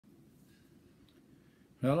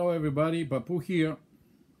Hello everybody, Papu here.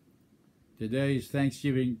 Today is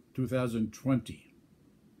Thanksgiving 2020.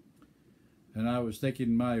 And I was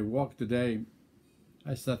taking my walk today.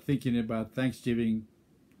 I started thinking about Thanksgiving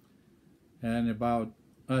and about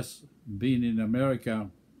us being in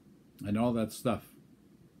America and all that stuff.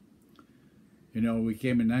 You know, we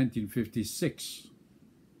came in 1956.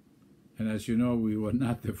 And as you know, we were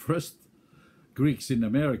not the first Greeks in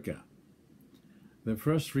America. The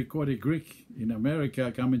first recorded Greek in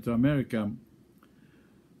America, coming to America,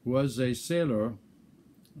 was a sailor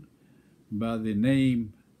by the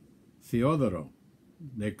name Theodoro.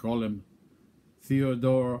 They call him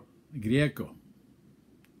Theodore Greco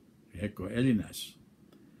Elinas.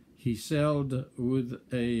 He sailed with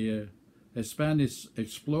a Spanish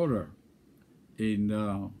explorer in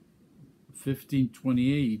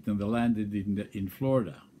 1528 and they landed in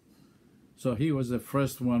Florida. So he was the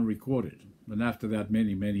first one recorded. And after that,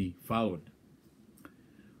 many followed.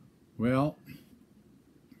 Well,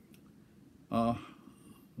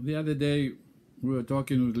 the other day we were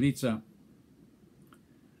talking with Litsa,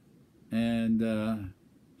 and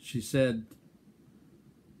she said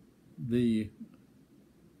the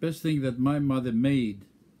best thing that my mother made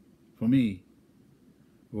for me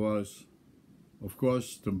was, of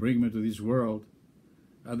course, to bring me to this world.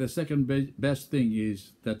 The second best thing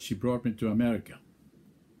is that she brought me to America.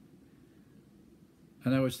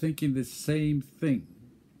 And I was thinking the same thing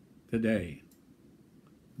today.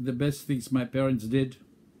 The best things my parents did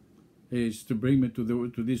is to bring me to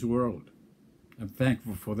this world. I'm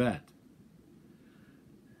thankful for that.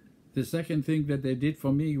 The second thing that they did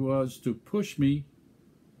for me was to push me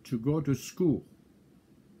to go to school.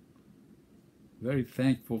 Very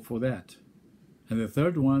thankful for that. And the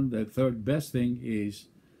third one, the third best thing, is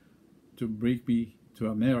to bring me to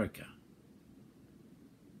America.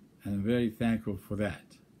 I'm very thankful for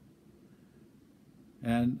that.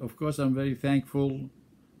 And of course, I'm very thankful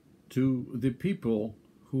to the people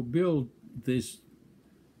who built this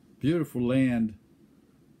beautiful land,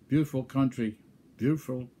 beautiful country,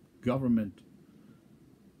 beautiful government,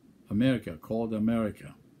 America, called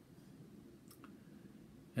America.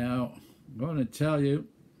 Now, I'm going to tell you,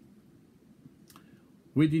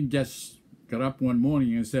 we didn't just get up one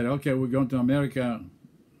morning and said, okay, we're going to America,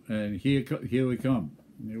 and here we come.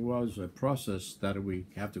 It was a process that we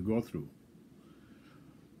have to go through.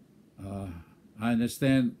 I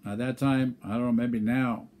understand at that time, I don't know, maybe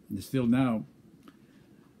now, still now,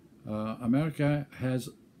 America has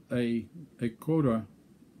a quota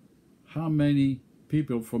how many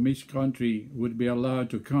people from each country would be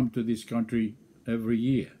allowed to come to this country every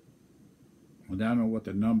year. I don't know what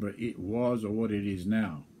the number it was or what it is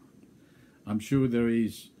now. I'm sure there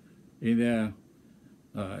is in there.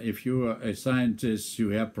 If you're a scientist, you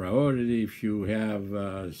have priority. If you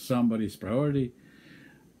have somebody's priority.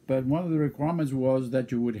 But one of the requirements was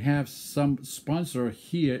that you would have some sponsor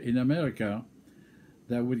here in America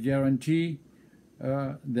that would guarantee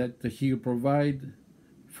that he would provide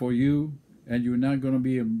for you and you're not going to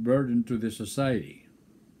be a burden to the society.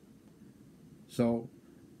 So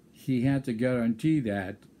he had to guarantee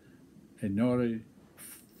that in order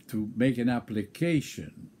to make an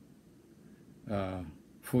application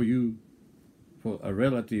for you, for a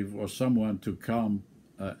relative or someone to come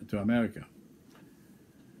to America.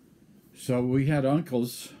 So we had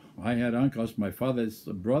uncles, I had uncles, my father's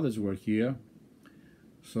brothers were here,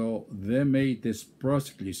 so they made this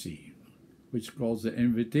proselytcy, which calls the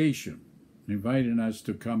invitation, inviting us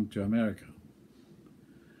to come to America.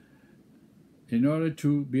 In order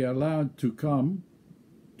to be allowed to come,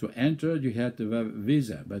 to enter, you had to have a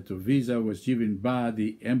visa, but the visa was given by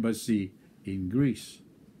the embassy in Greece.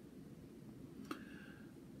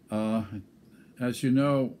 As you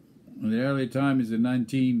know, in the early times, the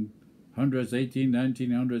 1900s,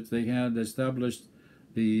 1900s, they had established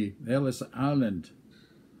the Ellis Island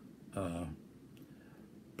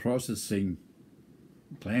processing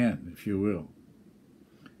plan, if you will.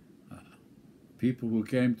 People who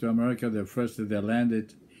came to America, they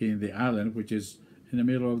landed in the island, which is in the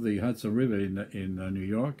middle of the Hudson River in New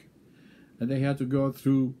York, and they had to go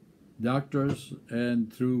through doctors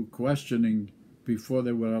and through questioning before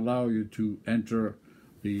they would allow you to enter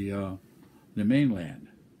the mainland.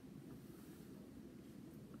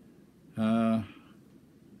 And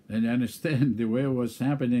I understand the way it was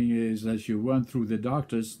happening is as you went through the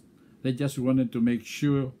doctors, they just wanted to make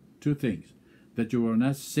sure two things: that you were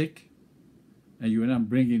not sick and you were not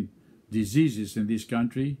bringing diseases in this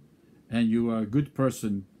country, and you are a good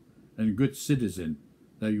person and good citizen,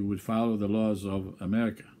 that you would follow the laws of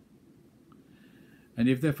America. And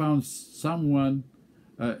if they found someone,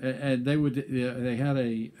 and they had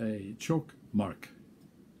a choke mark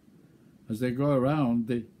as they go around,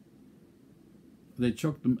 they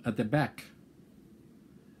choke them at the back.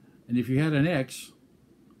 And if you had an X,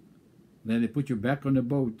 then they put you back on the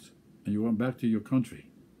boat and you went back to your country.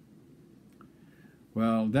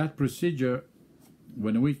 Well, that procedure,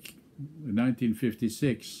 when in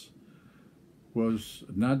 1956, was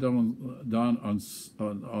not done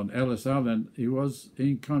on Ellis Island. It was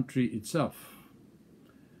in country itself.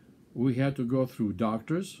 We had to go through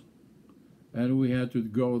doctors, and we had to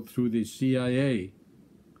go through the CIA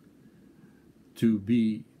to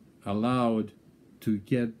be allowed to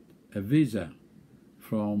get a visa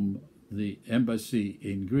from the embassy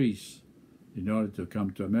in Greece in order to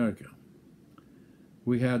come to America.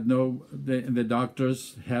 We had the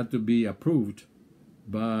doctors had to be approved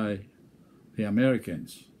by the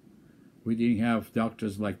Americans. We didn't have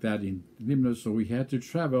doctors like that in Limnos, so we had to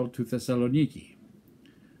travel to Thessaloniki.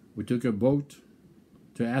 We took a boat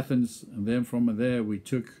to Athens, and then from there we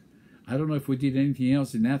took, I don't know if we did anything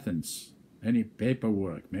else in Athens, any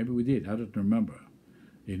paperwork. Maybe we did, I don't remember,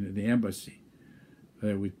 in the embassy.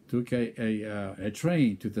 We took a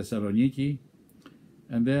train to Thessaloniki,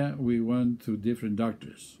 and there we went to different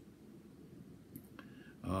doctors.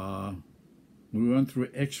 We went through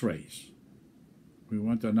x-rays. We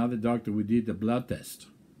went to another doctor, we did the blood test.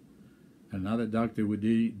 Another doctor, we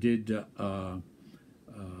did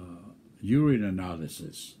urine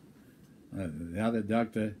analysis. The other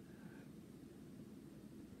doctor,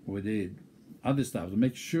 we did other stuff to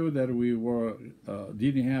make sure that we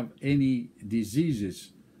didn't have any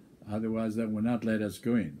diseases, otherwise they would not let us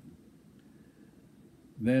go in.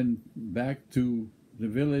 Then back to the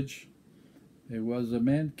village, there was a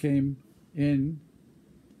man came in,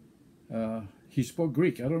 he spoke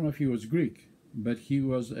Greek. I don't know if he was Greek, but he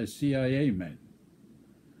was a CIA man.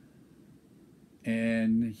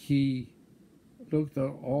 And he looked at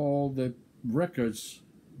all the records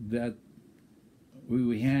that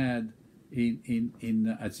we had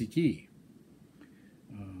in Atsiki.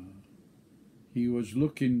 He was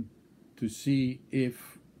looking to see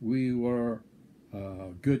if we were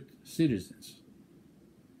good citizens.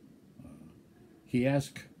 He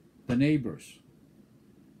asked the neighbors.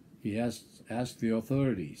 He asked the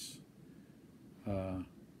authorities. You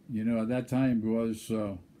know, at that time was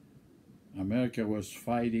America was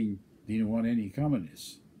fighting, didn't want any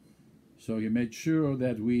communists. So he made sure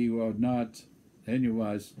that we were not,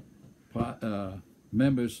 anyways,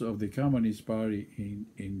 members of the Communist Party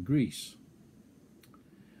in Greece.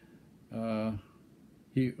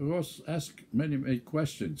 He was asked many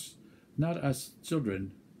questions, not as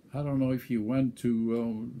children. I don't know if he went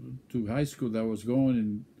to high school that was going,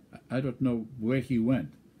 and I don't know where he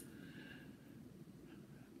went.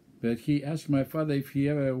 But he asked my father if he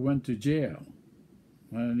ever went to jail.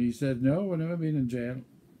 And he said, no, I've never been in jail.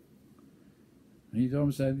 And he told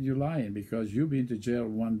him, said, you're lying because you've been to jail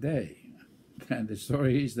one day. And the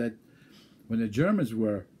story is that when the Germans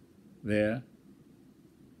were there,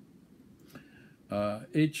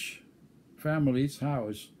 each family's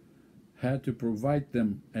house had to provide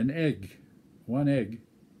them an egg, one egg,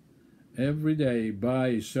 every day by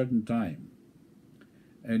a certain time.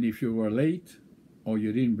 And if you were late or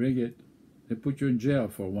you didn't bring it, they put you in jail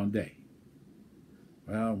for one day.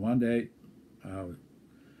 Well, one day,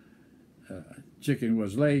 chicken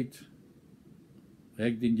was late,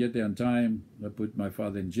 egg didn't get there on time, they put my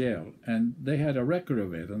father in jail. And they had a record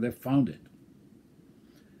of it, and they found it.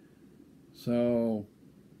 So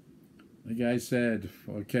the guy said,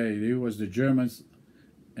 okay, it was the Germans,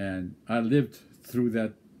 and I lived through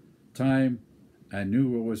that time. I knew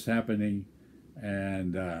what was happening,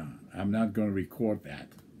 and I'm not going to record that.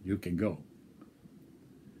 You can go.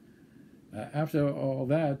 After all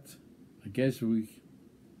that, I guess we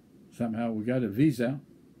got a visa.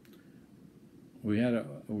 We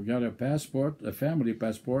got a passport, a family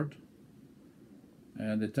passport,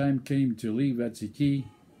 and the time came to leave Atsiki.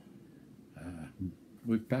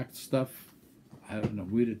 We packed stuff. I don't know,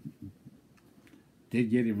 we didn't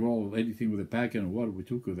get involved with anything with the packing or what we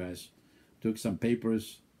took with us. Took some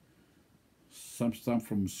papers, some stuff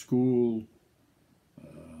from school.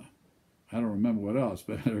 I don't remember what else,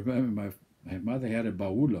 but I remember my mother had a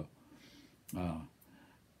baula.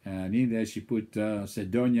 And in there she put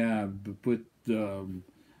Sedonia, put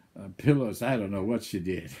pillows. I don't know what she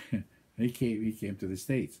did. he came to the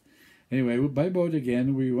States. Anyway, by boat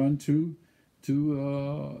again, we went to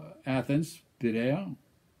Athens, Piraea,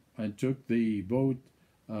 and took the boat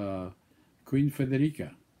Queen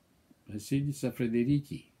Frederica, Sinica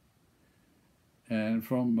Frederiki. And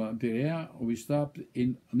from Piraea, we stopped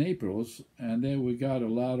in Naples, and then we got a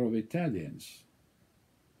lot of Italians.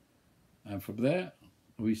 And from there,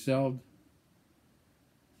 we sailed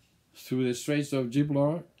through the Straits of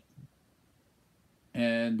Gibraltar,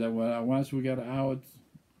 and once we got out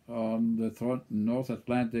on the North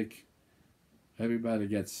Atlantic, everybody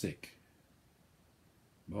gets sick.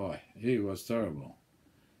 Boy, it was terrible.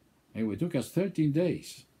 Anyway, it took us 13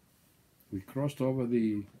 days. We crossed over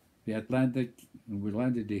the Atlantic and we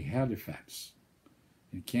landed in Halifax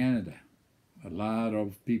in Canada. A lot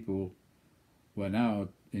of people went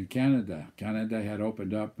out in Canada. Canada had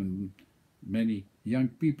opened up, and many young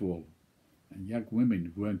people and young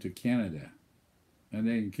women went to Canada. And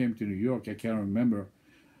then came to New York. I can't remember.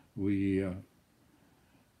 It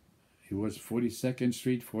was 42nd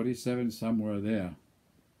Street, 47, somewhere there.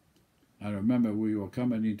 I remember we were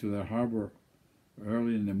coming into the harbor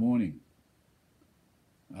early in the morning.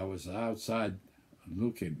 I was outside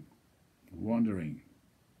looking, wondering,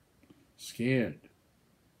 scared.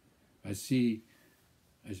 I saw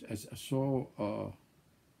a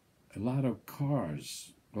lot of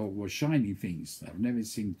cars, or were shiny things. I've never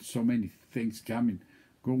seen so many things going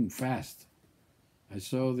fast. I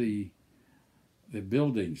saw the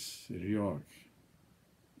buildings in New York.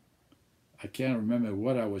 I can't remember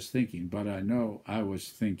what I was thinking, but I know I was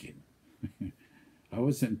thinking. I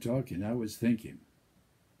wasn't talking, I was thinking.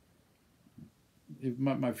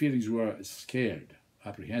 My feelings were scared,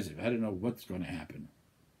 apprehensive. I didn't know what's going to happen.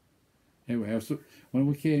 Anyway, when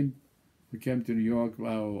we came to New York.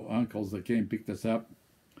 Our uncles that came picked us up.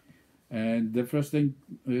 And the first thing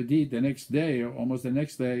they did the next day, or almost the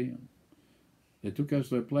next day, they took us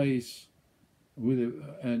to a place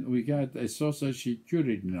and we got a social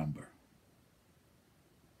security number.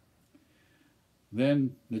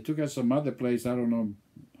 Then they took us some other place, I don't know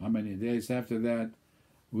how many days after that,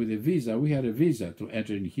 with a visa. We had a visa to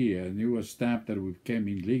enter in here, and it was stamped that we came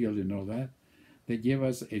in legally and all that. They gave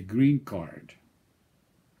us a green card.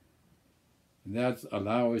 That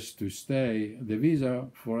allowed us to stay. The visa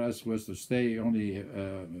for us was to stay only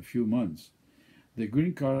a few months. The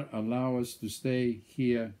green card allowed us to stay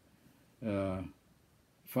here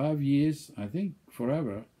 5 years, I think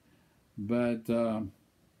forever, but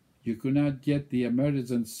you could not get the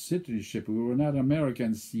American citizenship. We were not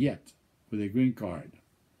Americans yet with a green card.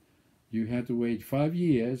 You had to wait 5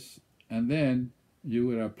 years, and then you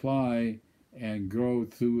would apply and go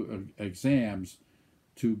through exams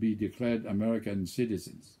to be declared American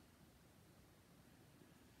citizens.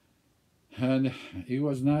 And it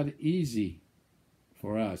was not easy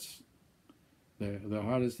for us. The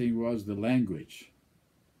hardest thing was the language.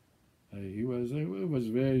 It was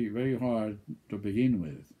very, very hard to begin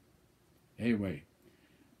with. Anyway,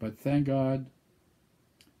 but thank God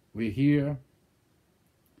we're here.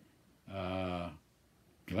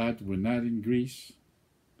 Glad we're not in Greece,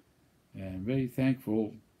 and very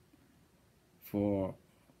thankful for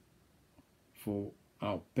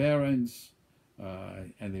our parents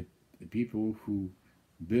and the people who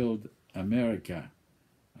build America,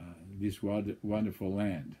 this wonderful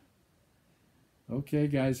land. Okay,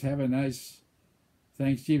 guys, have a nice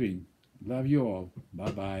Thanksgiving. Love you all.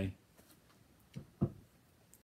 Bye-bye.